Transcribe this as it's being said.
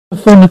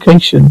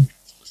Californication.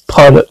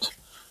 Pilot.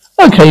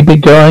 Okay,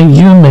 big guy,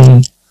 you and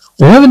me.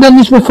 We haven't done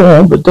this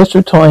before, but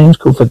desperate times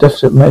call for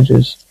desperate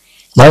measures.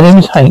 My name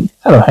is Hank.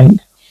 Hello,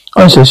 Hank.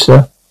 Hi,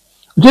 sister.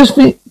 I'm just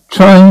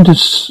trying to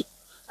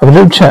have a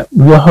little chat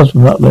with your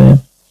husband up there.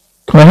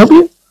 Can I help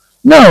you?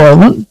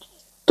 No,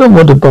 don't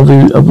want to bother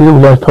you, a real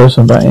life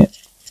person about it.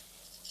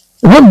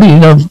 It won't be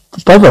no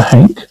bother,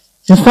 Hank.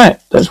 In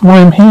fact, that's why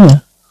I'm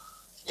here.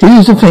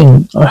 Here's the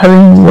thing. I'm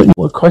having what you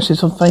call a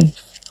crisis of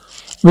faith.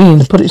 Meaning,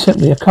 to put it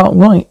simply, I can't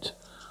write.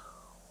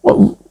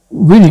 What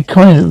really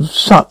kind of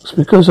sucks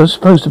because I'm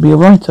supposed to be a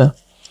writer.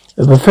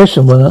 A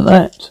professional one at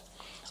that.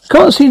 I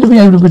can't seem to be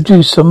able to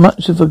produce so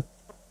much of a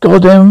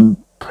goddamn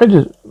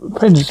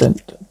predecessor.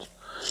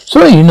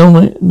 Sorry, you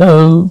normally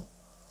know.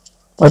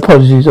 My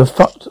apologies, I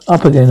fucked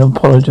up again and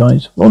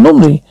apologise. Well,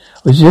 normally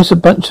it was just a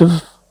bunch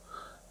of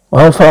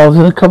wildflowers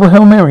and a couple of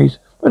Hail Marys.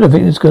 But I don't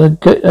think it's going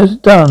to get us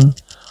done.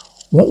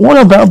 What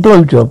about a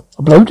blowjob?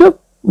 A blowjob?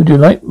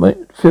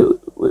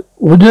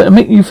 Would it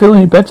make you feel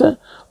any better?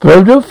 A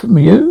blowjob from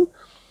you?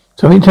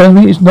 Something tells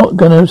me it's not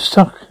going to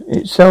suck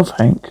itself,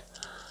 Hank.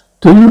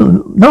 Do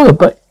you know?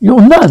 But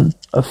you're none.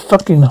 A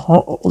fucking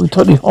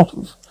totally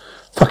hot,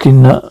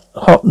 fucking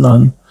hot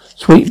nun.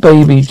 Sweet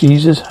baby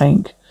Jesus,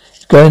 Hank.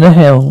 It's going to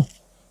hell.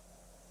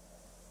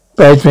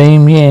 Bad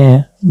dream,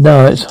 yeah.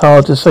 No, it's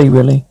hard to say,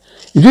 really.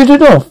 You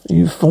drifted off.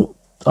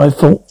 I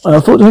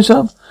thought to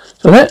myself,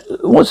 so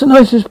what's the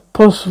nicest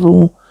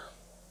possible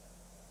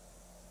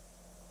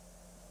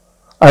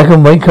I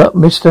can wake up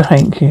Mr.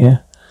 Hank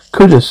here.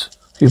 Kudos,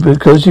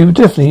 because you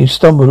definitely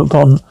stumbled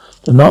upon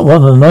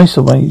one of the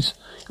nicer ways.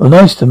 You're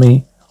nice to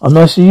me. I'm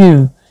nice to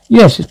you.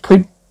 Yes, it's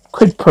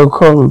quid pro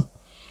quo.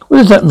 What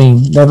does that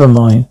mean? Never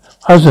mind.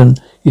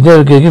 Husband, you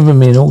never given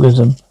me an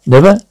orgasm.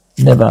 Never?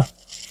 Never.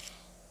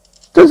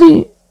 Does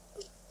he,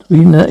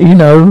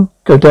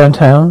 go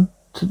downtown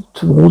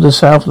toward the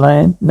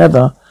Southland?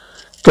 Never.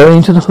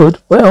 Going to the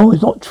hood? Well,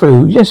 it's not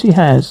true. Yes, he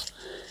has.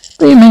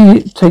 But he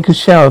may take a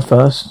shower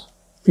first.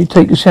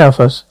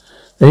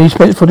 Then he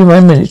spent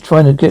 45 minutes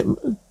trying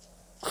to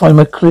find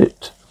my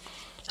clit.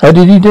 How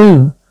did he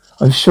do?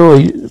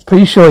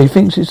 Pretty sure he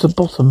thinks it's the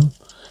bottom.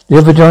 The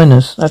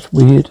vaginas. That's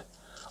weird.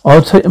 I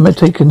can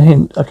take a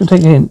hint. I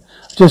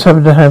just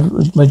happen to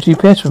have my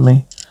GPS with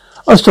me.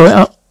 I'll store it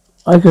up.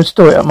 I can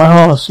store it up my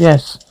arse,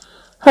 yes.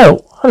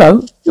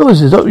 Hello.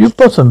 Yours is up your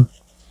bottom.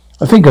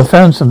 I think I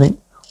found something.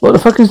 What the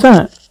fuck is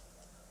that?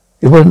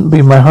 It would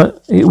be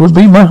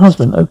my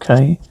husband,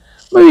 okay.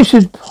 Maybe you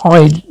should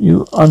hide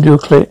you under your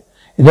clit.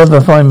 You'll never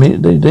find me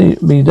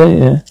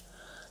there.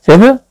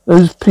 Ever?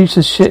 Those piece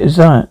of shit is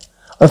that?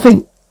 I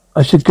think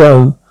I should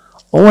go.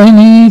 All I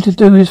need to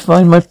do is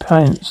find my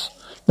pants.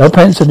 No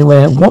pants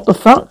anywhere. What the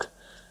fuck?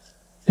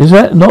 Is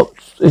that not,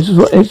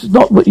 it's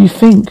not what you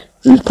think.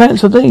 Whose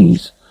pants are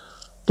these?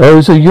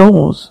 Those are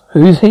yours.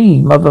 Who's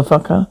he,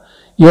 motherfucker?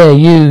 Yeah,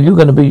 you're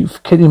gonna be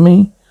kidding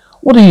me?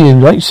 What are you,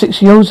 like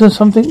 6 years old or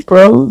something,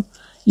 bro?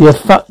 Yeah,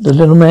 fuck the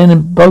little man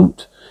in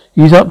boat.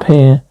 He's up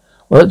here.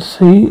 Let's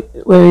see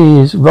where he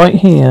is. Right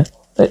here.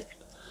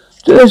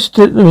 Let's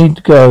let me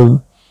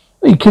go.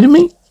 Are you kidding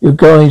me? You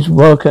guys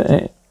work at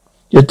it.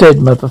 You're dead,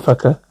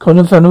 motherfucker.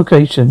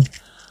 Californication.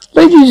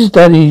 Ladies and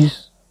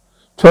daddies.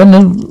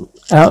 Trying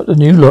out a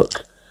new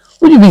look.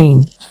 What do you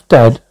mean,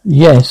 Dad?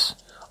 Yes.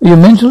 Are you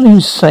mentally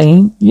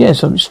insane?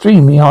 Yes, I'm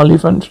extremely highly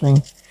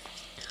functioning.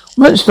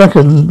 Much like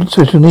a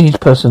Sudanese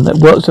person that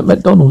works at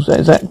McDonald's,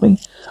 exactly.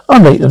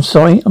 I'm late, I'm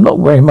sorry. I'm not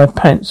wearing my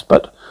pants,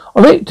 but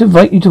I'd like to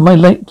invite you to my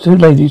two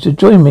ladies to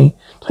join me.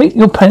 Take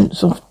your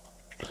pants off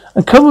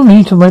and come with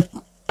me to my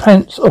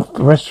pants off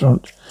the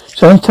restaurant.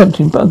 Sounds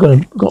tempting, but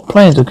got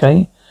plans,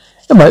 okay?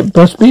 It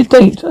must be a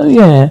date. Oh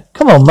yeah.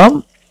 Come on,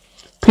 Mum.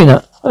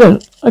 Peanut,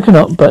 I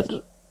cannot,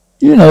 but,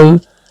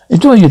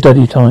 enjoy your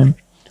daddy time.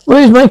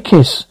 Where is my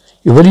kiss?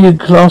 You're really a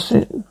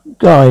classy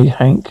guy,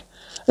 Hank.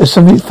 There's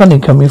something funny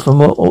coming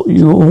from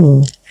you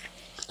all.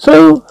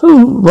 So,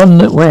 who won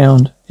that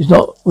round? It's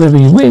not whether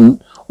you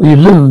win or you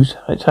lose.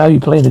 It's how you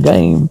play the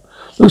game.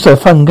 Looks like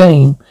a fun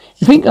game.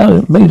 You think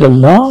I made a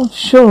laugh?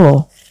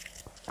 Sure.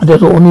 And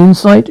there's on the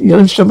inside,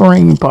 yellow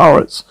submarine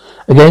pirates.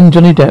 Again,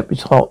 Johnny Depp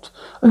is hot.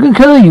 I can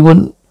tell you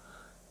wouldn't.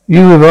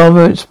 You would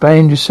rather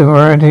expand your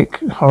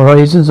cinematic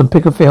horizons and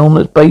pick a film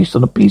that's based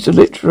on a piece of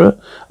literature,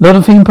 not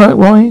a theme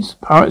park-wise?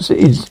 Pirates it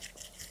is.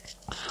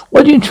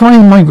 Why do you try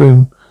in my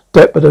room?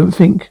 Depp, I don't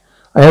think.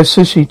 I have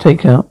sushi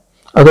takeout.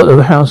 I got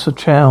the house of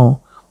chow.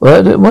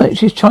 Well,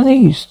 she's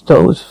Chinese.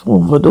 That was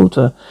for her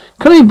daughter.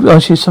 Can I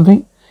ask you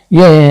something?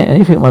 Yeah,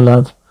 anything, my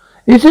love.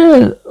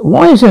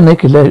 Why is there a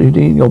naked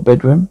lady in your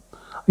bedroom?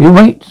 You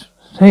wait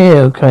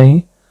here,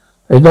 okay?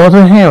 There's not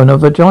a hair on her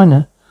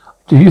vagina.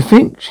 Do you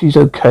think she's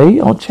okay?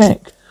 I'll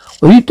check.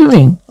 What are you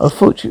doing? I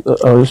thought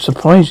I would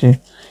surprise you.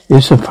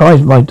 You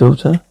surprised my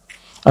daughter.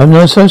 I'm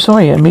not so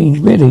sorry. I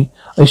mean, really.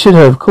 I should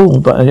have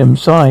called, but I am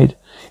sighed.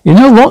 You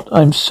know what?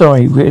 I'm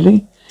sorry,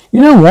 really.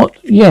 You know what?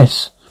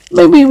 Yes.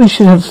 Maybe we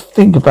should have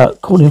think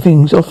about calling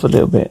things off a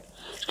little bit.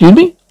 Excuse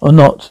me? Or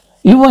not?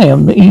 Either way,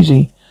 I'm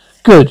easy.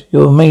 Good.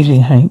 You're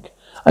amazing, Hank.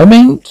 I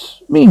mean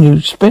you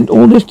spent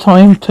all this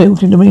time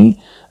talking to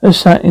me a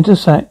sack into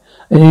sack,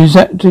 and you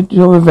exacted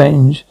your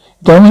revenge.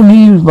 You done with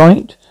me,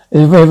 right?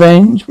 Is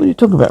revenge? What are you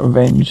talking about,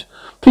 revenge?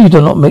 Please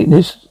do not make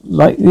this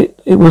like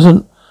it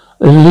wasn't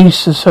at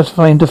least as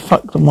satisfying to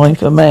fuck the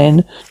wife. A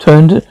man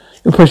turned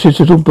your precious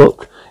little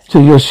book to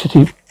your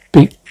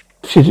big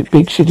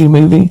shitty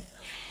movie.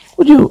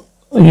 When you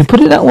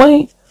put it that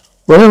way?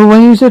 Whatever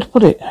way is there to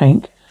put it,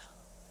 Hank?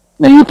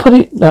 Now you put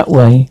it that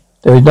way.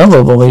 There is no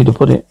other way to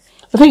put it.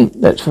 I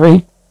think that's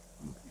very...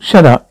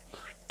 Shut up.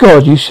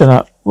 God, you shut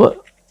up.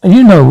 What? And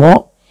you know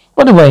what?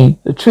 By the way,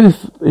 the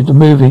truth is the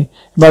movie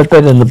is much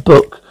better than the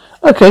book.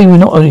 Okay,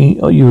 not only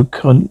are you a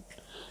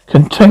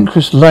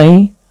cantankerous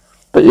lay,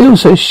 but you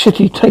also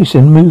shitty taste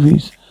in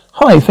movies.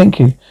 Hi, thank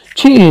you.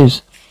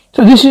 Cheers.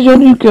 So this is your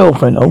new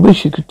girlfriend. I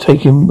wish you could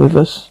take him with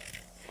us.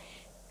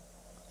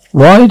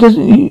 Why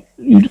doesn't you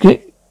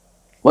get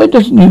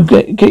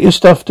your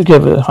stuff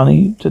together,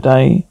 honey,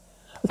 today?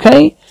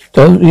 Okay?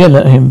 Don't yell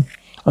at him.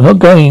 I'm not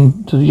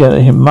going to yell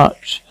at him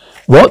much.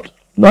 What?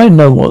 I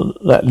know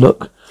what that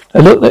look.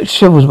 That look that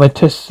shivers my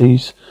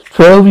testes.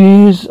 12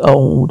 years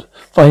old.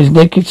 Finds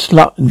naked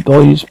slut in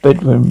boy's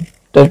bedroom.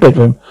 Dad's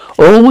bedroom.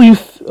 Oh,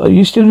 are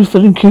you still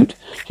feeling cute?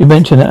 You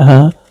mentioned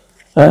that,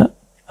 huh?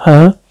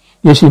 Huh?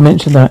 Yes, you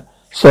mentioned that.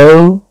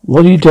 So,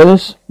 what are you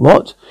jealous?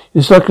 What?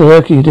 You're so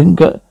lucky you didn't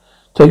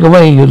take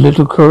away your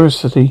little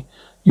curiosity.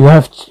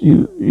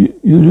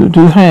 You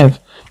do have.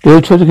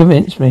 Bill tried to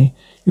convince me.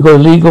 You got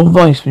a legal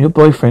advice from your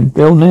boyfriend,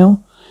 Bill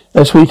now?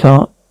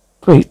 Sweetheart.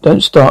 Please,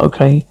 don't start,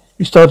 okay?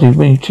 You started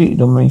when you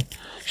cheated on me.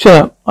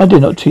 Shut up. I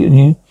did not cheat on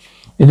you.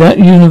 In that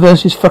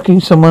universe is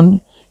fucking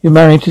someone you're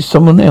married to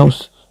someone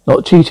else.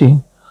 Not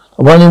cheating.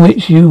 The one in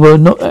which you were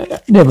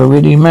never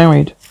really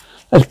married.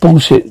 That's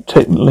bullshit,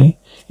 technically.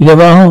 You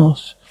never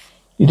asked.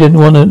 You didn't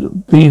want to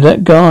be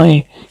that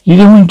guy. You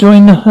didn't want to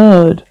join the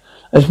herd.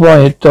 That's what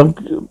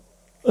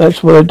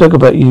I dug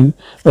about you.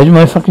 Imagine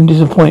my fucking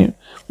disappointment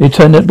when you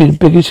turned out to be the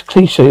biggest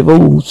cliche of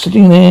all.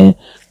 Sitting there,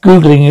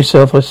 Googling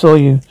yourself, I saw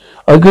you.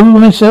 I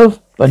Googled myself,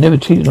 but I never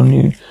cheated on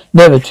you.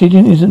 Never.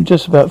 Cheating isn't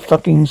just about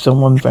fucking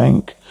someone,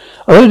 Frank.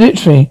 Oh,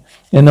 literally,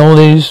 in all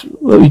these,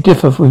 we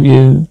differ with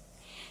you.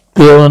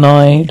 Bill and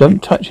I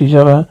don't touch each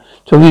other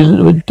till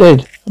we're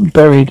dead and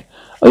buried.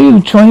 Are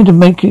you trying to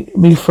make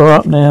me throw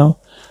up now?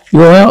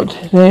 You're out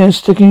there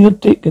sticking your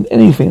dick in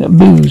anything that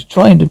moves,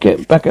 trying to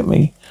get back at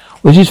me,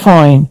 which is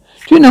fine.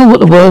 Do you know what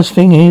the worst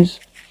thing is?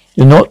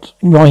 You're not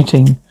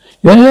writing.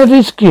 You have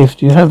this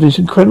gift. You have this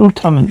incredible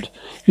talent.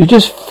 You're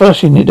just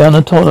flushing it down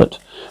the toilet.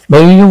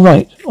 Maybe you're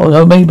right. Or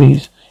no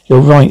maybes.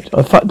 You're right.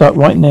 I fucked up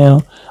right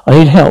now. I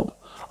need help.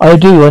 I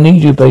do. I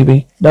need you,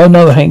 baby.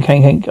 No, Hank.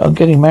 I'm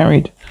getting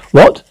married.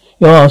 What?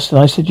 You asked, and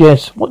I said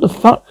yes. What the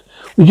fuck?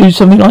 Would you do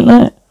something like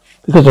that?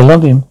 Because I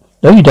love him.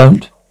 No, you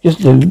don't. Yes,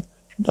 I do.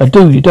 I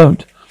do. You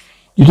don't.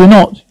 You do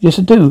not. Yes,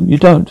 I do. You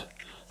don't.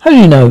 How do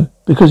you know?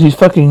 Because he's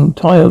fucking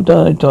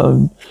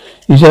tone.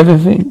 He's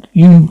everything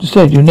you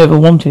said you never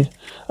wanted.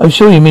 I'm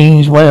sure he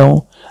means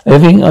well.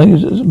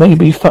 Everything may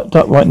be fucked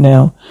up right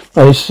now,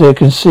 but I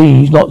can see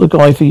he's not the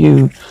guy for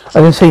you.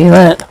 I can see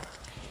that.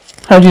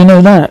 How do you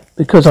know that?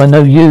 Because I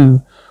know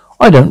you.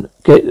 I don't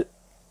get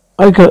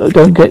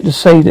to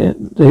say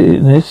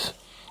this.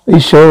 Are you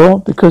sure?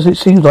 Because it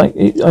seems like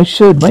I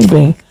should,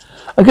 maybe.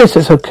 I guess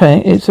that's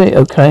okay. Is it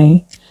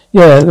okay?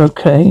 Yeah,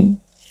 okay.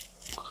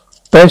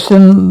 Best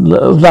in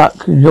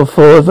luck in your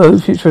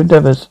future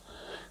endeavours.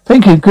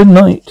 Thank you. Good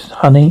night,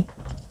 honey.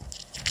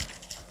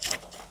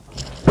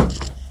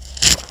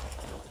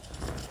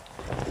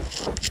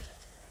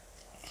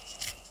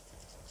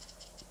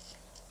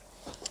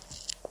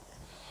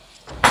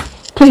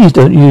 Please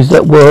don't use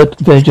that word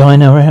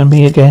vagina around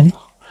me again.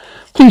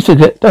 Please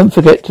don't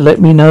forget to let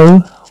me know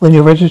when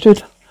you're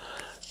registered.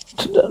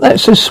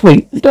 That's so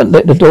sweet. Don't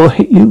let the door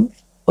hit you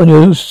on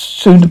your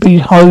soon-to-be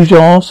hose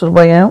ass on the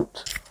way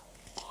out.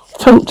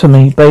 Talk to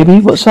me, baby.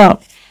 What's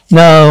up?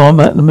 No, I'm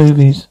at the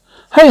movies.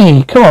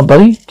 Hey, come on,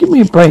 buddy. Give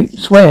me a break.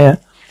 Swear.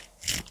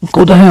 I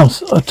called the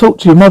house. I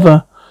talked to your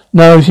mother.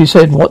 No, she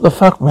said, what the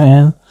fuck,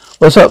 man?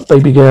 What's up,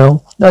 baby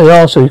girl? No, the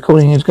arsehole you're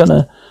calling is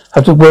gonna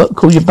have to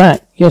call you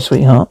back. Yes,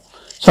 sweetheart.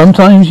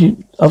 Sometimes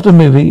after the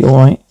movie, you're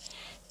alright.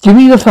 Give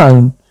me the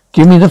phone.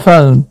 Give me the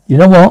phone. You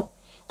know what?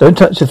 Don't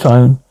touch the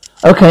phone.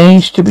 Okay,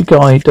 stupid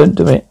guy, don't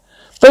do it.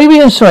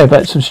 Baby, I'm sorry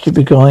about some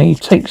stupid guy. He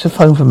takes the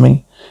phone from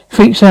me. He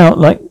freaks out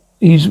like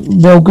he's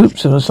Mel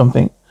Gibson or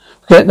something.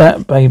 Forget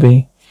that,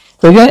 baby.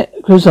 Forget,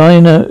 because I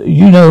know,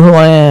 you know who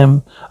I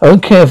am. I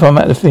don't care if I'm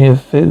at the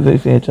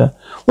theater.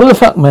 What the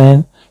fuck,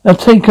 man? Now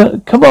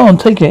come on,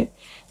 take it.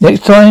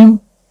 Next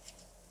time,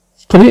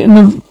 put it in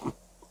on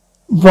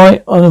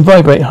the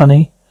vibrate,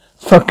 honey.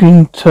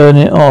 Fucking turn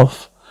it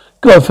off.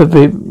 God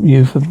forbid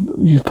you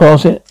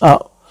pass it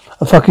up.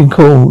 A fucking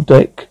call,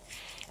 dick.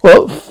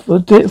 What?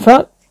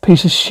 Fuck?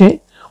 Piece of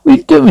shit? What are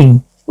you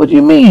doing? What do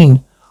you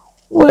mean?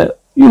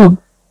 What? You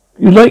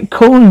like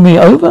calling me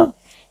over?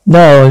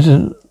 No, it's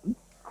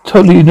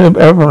totally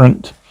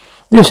irreverent.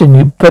 Listen,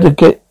 you better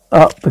get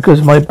up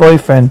because my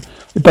boyfriend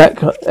will be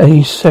back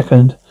any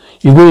second.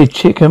 You weird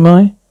chick, am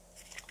I?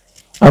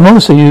 I'm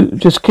also you.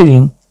 Just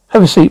kidding.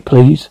 Have a seat,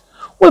 please.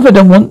 What if I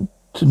don't want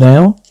to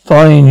now?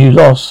 Fine, you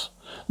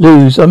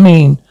lose. I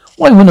mean,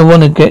 why wouldn't I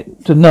want to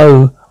get to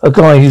know a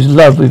guy who's in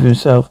love with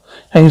himself,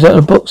 hangs out in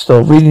a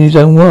bookstore, reading his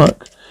own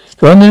work?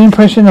 If you're under the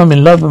impression I'm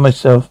in love with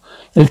myself,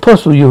 then it's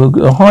possible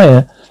you're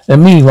higher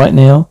than me right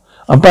now.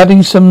 I'm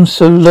batting some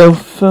so low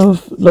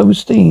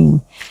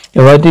esteem.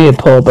 Your idea,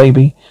 poor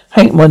baby.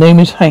 Hank, my name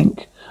is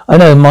Hank. I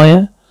know,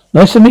 Maya.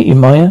 Nice to meet you,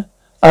 Maya.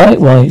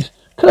 Likewise.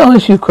 Can I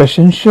ask you a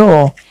question?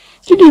 Sure.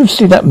 Did you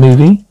see that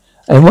movie?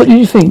 And what did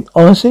you think?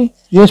 Honestly?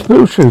 Yes,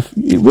 brutal truth.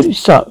 It really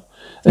sucked.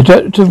 The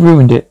director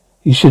ruined it.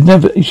 He should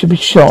be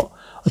shot.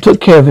 I took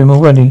care of him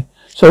already.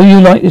 So you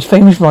like this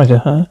famous writer,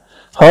 huh?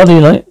 Hardly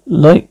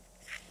like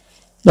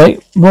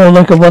more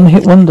like a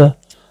one-hit wonder.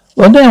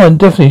 Well, now I'm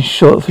definitely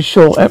for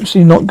sure,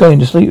 absolutely not going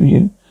to sleep with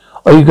you.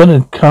 Are you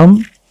going to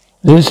come?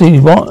 Don't see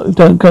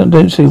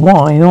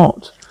why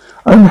not.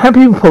 I'm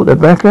happy to report that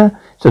Rebecca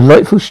is a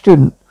delightful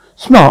student.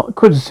 Smart,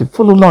 inquisitive,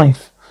 full of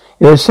life.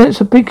 You have a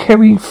sense of big,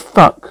 hairy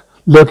fuck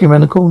lurking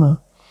around the corner.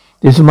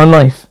 This is my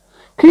life.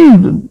 Can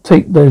you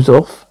take those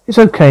off? It's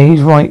okay,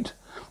 he's right.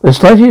 But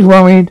slightly he's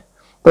worried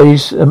by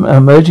his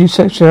emerging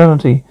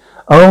sexuality.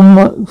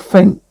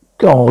 Thank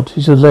God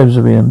he's a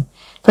lesbian.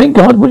 Thank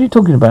God? What are you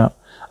talking about?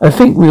 I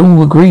think we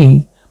all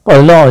agree by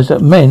and large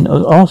that men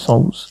are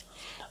arseholes.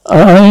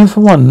 I am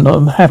for one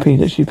not happy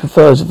that she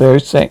prefers a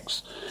various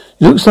sex.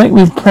 It looks like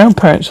we're proud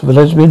parents of a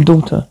lesbian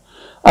daughter.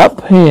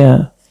 Up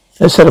here.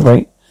 Let's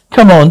celebrate.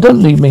 Come on,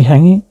 don't leave me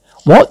hanging.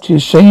 What? You're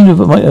ashamed of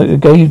my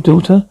gay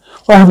daughter?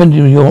 What happened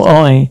to your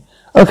eye?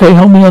 Okay,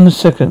 hold on a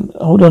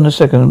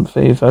second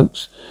for you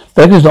folks.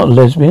 Becca's not a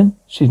lesbian.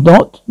 She's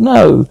not?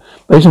 No.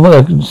 Based on what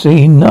I can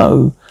see,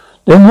 no.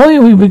 Then why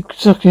are we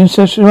sucking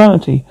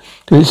sexuality?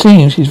 Because it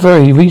seems she's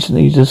very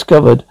recently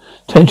discovered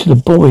attention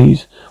to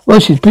boys. Well,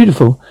 she's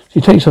beautiful.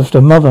 She takes after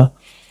her mother.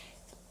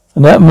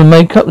 And that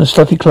makeup and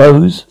slutty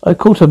clothes. I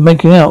caught her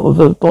making out with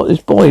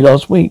this boy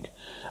last week.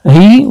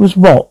 And he was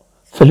what?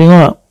 Filling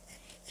her up.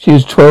 She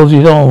was 12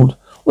 years old.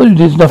 Well,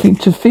 there's nothing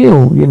to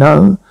feel, you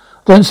know.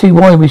 I don't see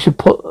why we should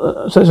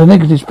put such a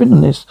negative spin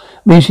on this.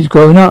 It means she's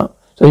growing up.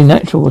 It's only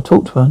natural we'll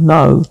talk to her.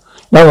 No,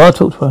 I'll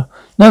talk to her.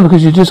 No,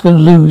 because you're just going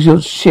to lose your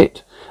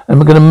shit. And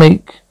we're going to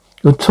make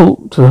you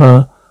talk to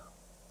her.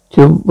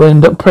 She'll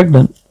end up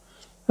pregnant.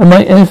 And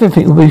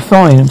everything will be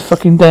fine and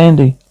fucking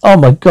dandy. Oh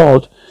my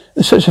God.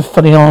 You're such a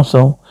funny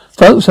arsehole.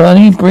 Folks, I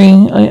only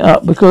bring it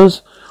up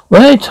because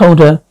when I told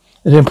her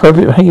it's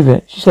inappropriate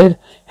behaviour, she said,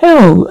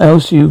 how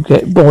else do you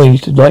get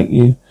boys to like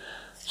you?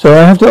 So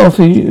I have to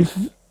offer you,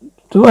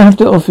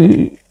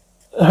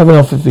 have an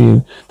offer for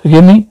you?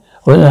 Forgive me?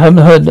 Well, I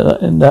haven't heard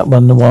that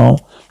one in a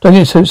while. Don't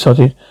get so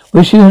excited.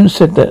 Wish you hadn't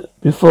said that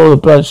before the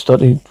blood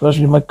started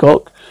rushing my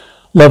cock.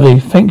 Lovely.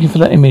 Thank you for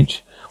that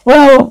image.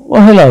 Well,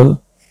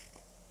 hello.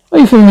 Are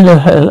you filming a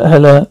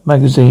Hella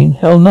magazine?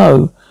 Hell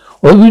no.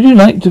 Well, would you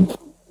like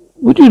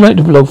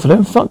to blog for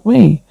them? Fuck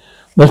me.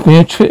 Must be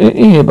a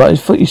ear, but I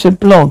thought you said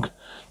blog.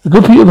 The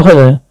good people of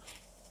Hella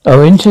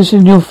are interested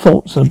in your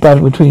thoughts on the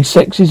battle between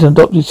sexes and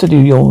adopted city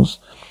of yours.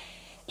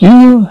 Do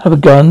you have a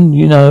gun,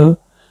 you know?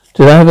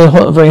 Did I have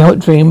a very hot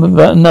dream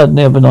about a nun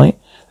the other night?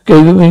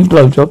 Gave me a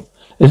blowjob.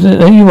 Isn't it?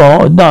 There you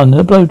are, a nun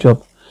and a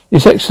blowjob.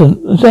 It's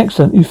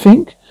excellent, you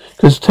think?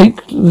 Because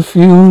take the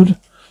feud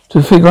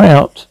to figure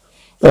out.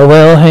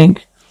 Well,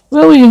 Hank,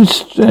 we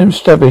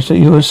established that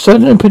you were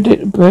certain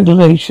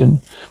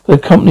regulation for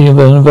the company of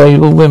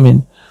unavailable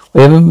women.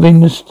 We haven't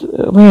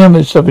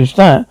established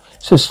that.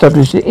 It's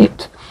established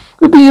it.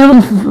 Would be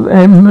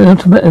an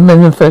ultimate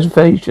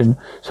manifestation,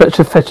 such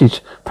a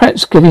fetish.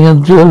 Perhaps getting a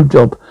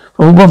job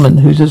from a woman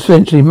who's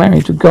essentially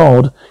married to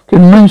God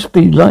can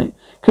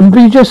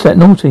be just that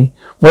naughty.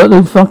 What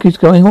the fuck is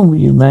going on with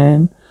you,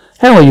 man?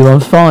 How are you? I'm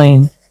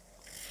fine.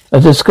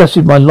 I've discussed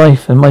my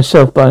life and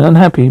myself, but I'm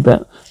unhappy,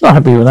 but not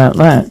happy without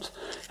that.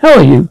 How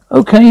are you?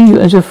 Okay,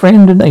 as a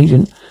friend and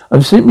agent,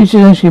 I've simply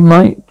suggested you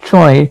might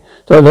try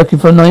start looking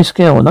for a nice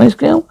girl. A nice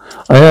girl?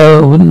 I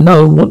wouldn't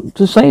know what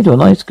to say to a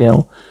nice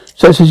girl.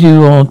 Such as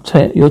you are,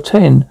 you're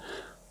 10.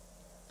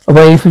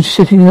 Away from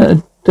sitting at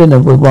a dinner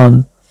with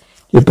one.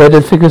 You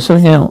better figure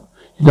something out.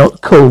 You're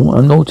not cool.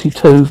 I'm naughty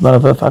too,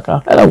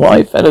 motherfucker. Hello,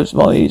 wife. Hello,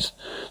 smileys.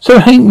 So,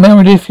 Hank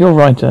Meredith, you're a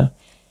writer.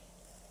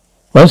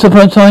 Once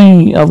upon a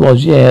time, I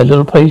was, a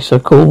little place I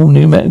call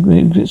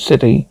New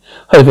City.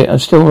 Heard of it, I'm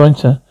still a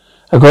writer.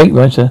 A great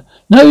writer.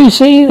 No, you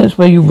see, that's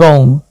where you're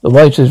wrong. The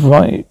writer's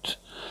right.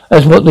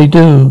 That's what they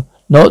do.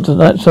 Not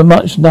that so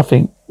much,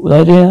 nothing.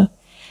 Idea?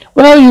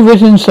 Well, you've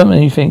written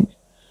something you think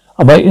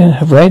I might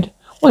have read.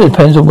 Well, it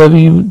depends on whether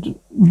you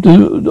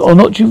do or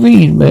not you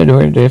read,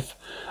 Meredith.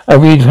 I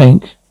read,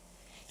 Hank.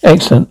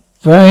 Excellent.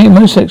 Very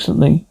most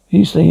excellently.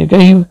 Easily. I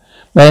gave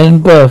man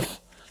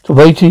birth to a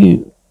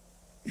weighty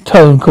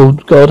tone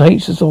called God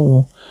Hates Us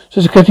All.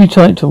 Such a catchy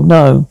title,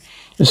 no.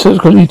 It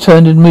subsequently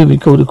turned into a movie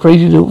called A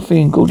Crazy Little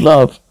Thing Called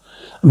Love.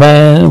 A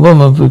man and a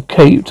woman with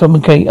Tom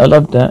and Kate. I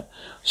loved that.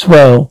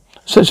 Swell.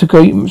 Such a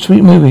great,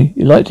 sweet movie.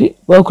 You liked it?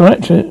 Well,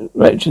 corrections,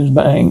 Matt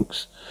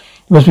Hanks.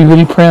 You must be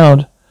really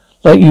proud.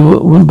 Like you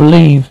wouldn't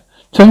believe.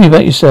 Tell me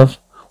about yourself.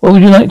 What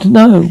would you like to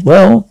know?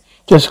 Well,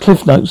 just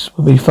Cliff Notes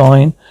would be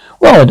fine.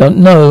 Well, I don't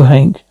know,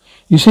 Hank.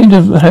 You seem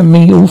to have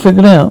me all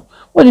figured out.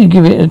 Why don't you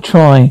give it a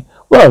try?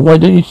 Well, why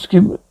don't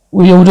you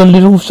we order a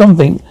little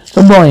something?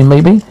 Some wine,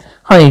 maybe?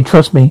 Hey,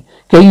 trust me,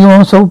 getting your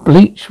arsehole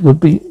bleached would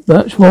be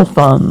much more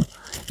fun.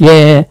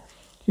 Yeah.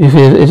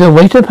 Is a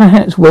waiter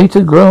perhaps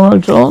waiter grow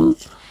on?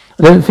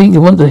 I don't think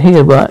you want to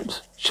hear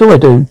that. Sure I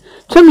do.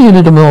 Tell me a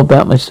little more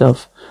about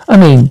myself. I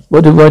mean,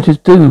 what do writers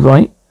do,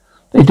 right?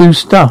 They do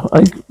stuff.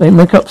 They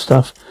make up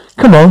stuff.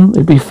 Come on,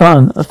 it'd be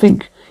fun. I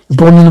think you're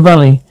born in the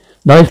valley.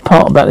 Nice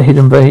part about the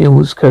hidden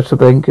vales,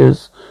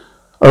 Casablancas,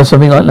 or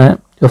something like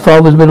that. Your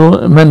father was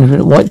middle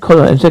management, white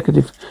collar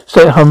executive,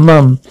 stay at home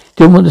mum.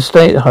 Didn't want to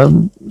stay at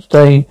home,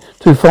 stay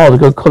too far to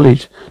go to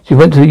college. She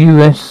went to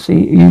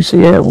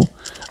UCL.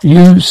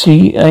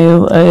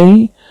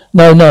 UCLA?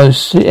 No,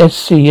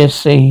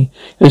 SCSC.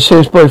 Your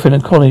serious boyfriend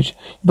at college.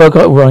 You both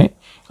got it right.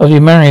 After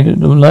you married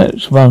the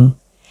next one,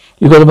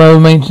 you got a low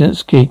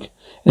maintenance gig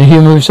in the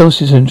human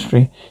resources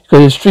industry. You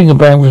got a string of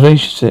bad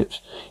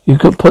relationships. You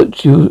could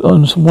put you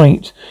on some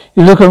weight.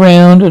 You look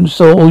around and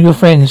saw all your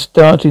friends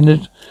starting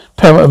to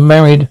parent and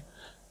married.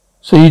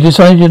 So you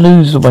decided to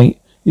lose the weight.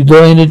 You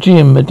die in the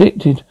gym,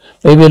 addicted.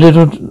 Maybe did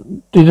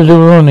a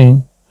little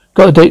running.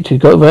 Got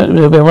addicted, got a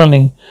little bit of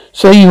running.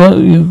 Say you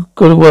want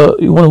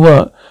to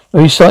work.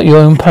 Maybe start your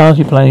own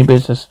party planning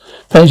business.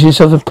 Fancy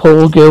yourself a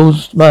poor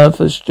girl's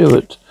Martha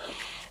Stewart.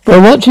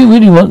 But what do you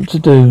really want to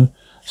do?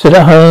 Sit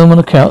at home on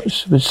the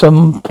couch with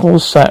some poor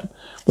sap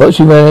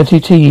watching reality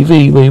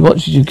TV where he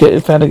watches you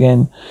get fat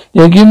again.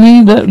 Yeah, give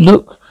me that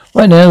look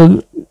right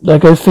now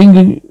like I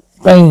finger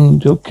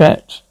banged your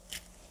cat.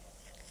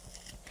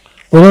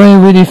 What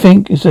I really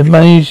think is to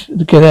manage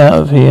to get out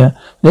of here.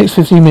 The next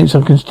 15 minutes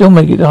I can still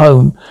make it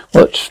home.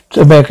 Watch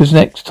America's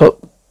Next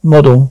Top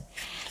Model.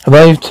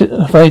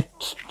 Have I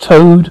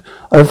told?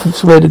 I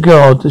swear to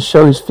God, the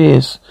show is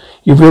fierce.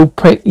 You real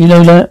prick, you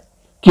know that?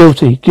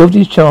 Guilty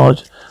as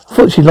charged. I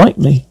thought she liked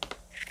me.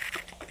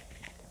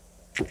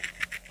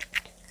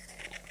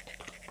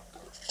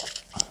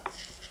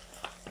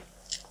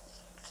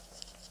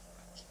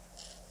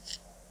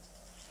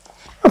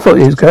 I thought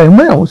it was going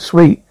well.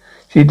 Sweet.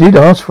 She did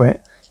ask for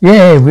it.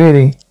 Yeah,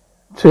 really.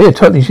 So yeah,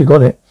 totally she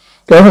got it.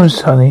 Go home,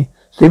 honey.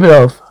 Sleep it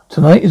off.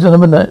 Tonight is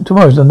another day.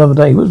 Tomorrow's another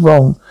day. What's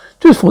wrong?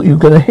 Just thought you were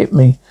going to hit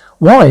me.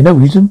 Why? No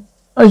reason.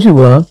 As you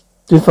were.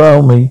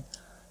 Defile me.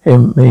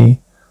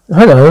 Me.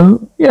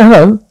 Hello? Yeah,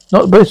 hello.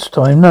 Not this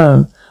time,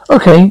 no.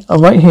 Okay,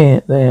 I'm right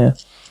here. There.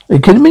 Are you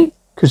kidding me?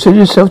 Consider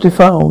yourself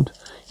defiled.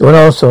 You're an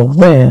arsehole.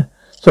 Where?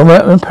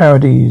 Somewhere out in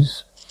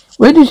Paradise.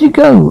 Where did she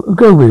go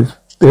with?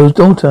 Bill's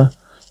daughter.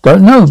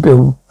 Don't know.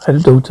 Bill had a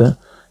daughter.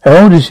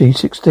 How old is she?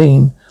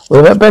 16. What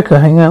about Becca?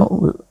 Hang out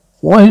with...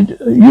 Why?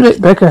 You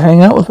let Becca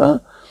hang out with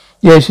her?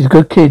 Yeah, she's a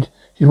good kid.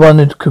 She's one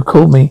that could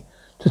call me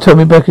to tell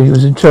me Becca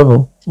was in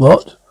trouble.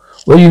 What?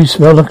 Well, you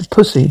smell like a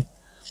pussy.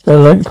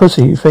 Smell like a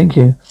pussy. Thank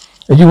you.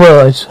 As you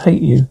were, I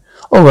hate you.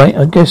 All right,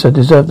 I guess I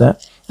deserve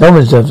that. No one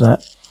deserves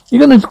that.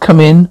 You're going to come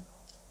in?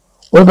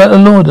 What about the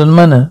Lord and the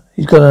manor?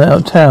 He's gone out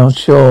of town.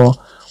 Sure.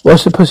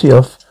 Wash the pussy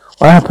off.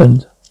 What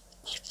happened?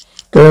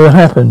 Gonna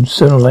happen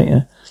sooner or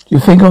later. Do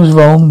you think I was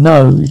wrong?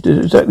 No. You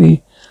did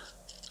exactly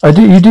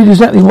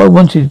what I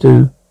wanted you to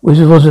do. Which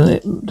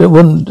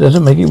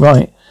doesn't make it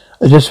right.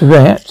 I just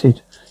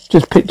reacted.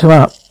 Just picked her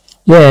up.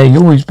 Yeah,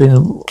 you've always been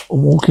a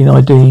walking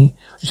ID.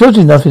 Short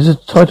enough is the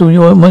title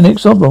of my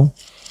next novel.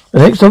 The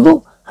next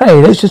novel?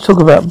 Hey, let's just talk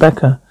about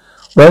Becca.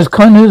 Well, it's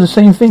kind of the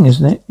same thing,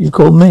 isn't it? You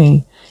called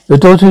me. Your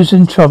daughter's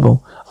in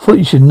trouble. I thought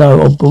you should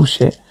know. Oh,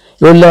 bullshit.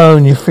 You're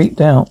alone. You're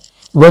freaked out.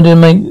 You wanted to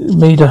make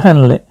me to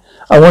handle it.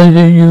 I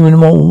wanted you in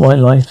all my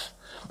life.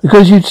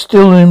 Because you're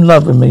still in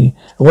love with me.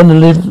 I want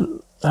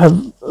to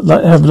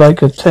have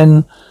like a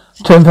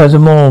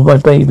 10,000 more of my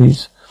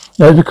babies.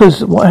 No,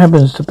 because what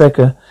happens to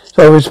Becca is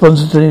our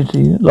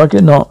responsibility. Like it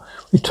or not,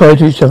 we tie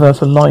to each other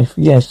for life.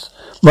 Yes.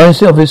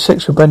 Minus of his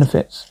sexual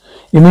benefits.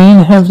 You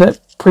mean have that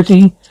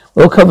pretty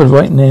well covered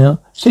right now?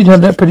 Seem to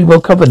have that pretty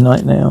well covered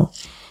right now.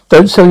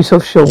 Don't sell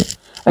yourself short.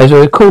 As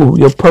I recall,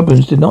 your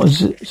problems did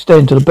not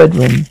extend to the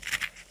bedroom.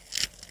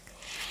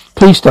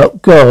 Please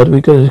stop. God,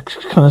 we're going to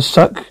kind of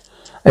suck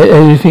at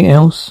everything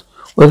else.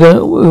 We're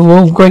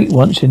all great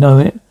once you know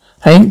it.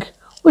 Hank,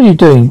 what are you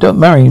doing? Don't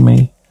marry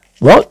me.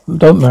 What?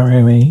 Don't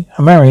marry me.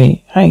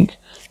 Marry Hank.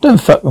 Don't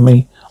fuck with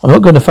me. I'm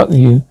not going to fuck with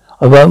you.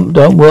 I won't.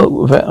 Don't work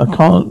with it. I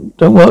can't.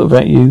 Don't work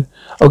without you.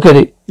 I'll get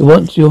it. You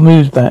want your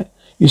moves back.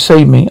 You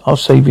save me. I'll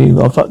save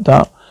you. I fucked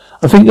up.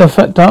 I think I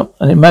fucked up,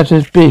 and it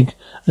matters big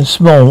and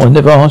small. I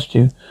never asked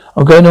you.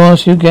 I'm going to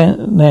ask you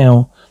again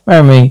now.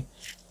 Marry me.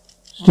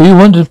 Do you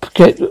want to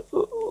get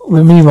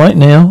with me right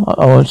now?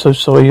 Oh, I'm so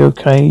sorry.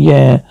 Okay.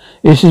 Yeah.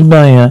 This is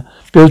Maya,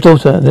 Bill's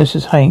daughter. This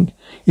is Hank.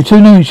 You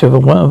two know each other,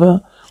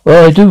 whatever.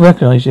 Well, I do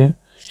recognize you.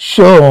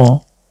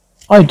 Sure.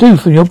 I do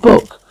from your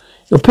book.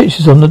 Your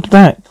picture's on the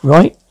back,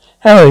 right?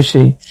 How is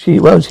she? She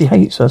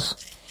hates us.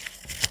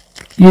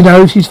 You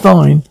know, she's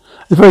fine.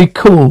 It's very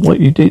cool what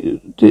you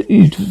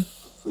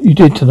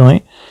did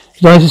tonight.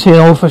 It's nice to see an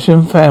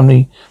old-fashioned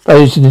family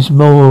values in this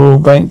moral,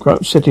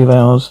 bankrupt city of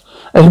ours.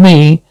 As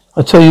me,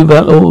 I tell you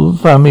about all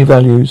the family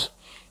values.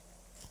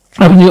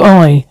 Happen to your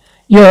eye?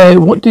 Yeah,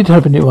 what did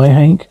happen to your eye,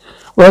 Hank?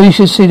 Well, you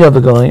should see the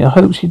other guy. I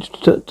hope she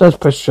does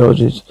press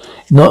charges.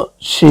 Not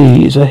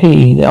she, it's a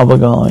he, the other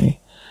guy.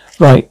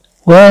 Right.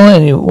 Well,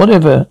 anyway,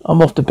 whatever.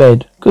 I'm off to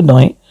bed. Good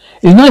night.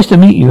 It's nice to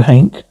meet you,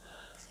 Hank.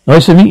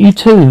 Nice to meet you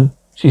too.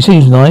 She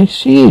seems nice.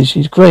 She is.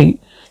 She's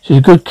great. She's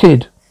a good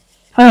kid.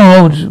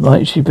 How old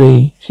might she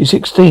be? She's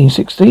 16.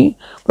 16?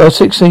 Well,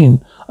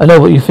 16. I know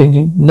what you're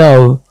thinking.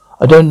 No,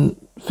 I don't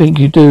think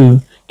you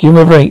do. Give him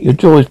a break. Your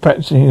jaw is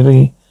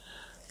practically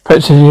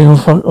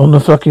on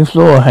the fucking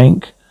floor,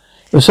 Hank.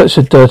 You're such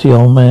a dirty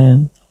old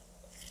man.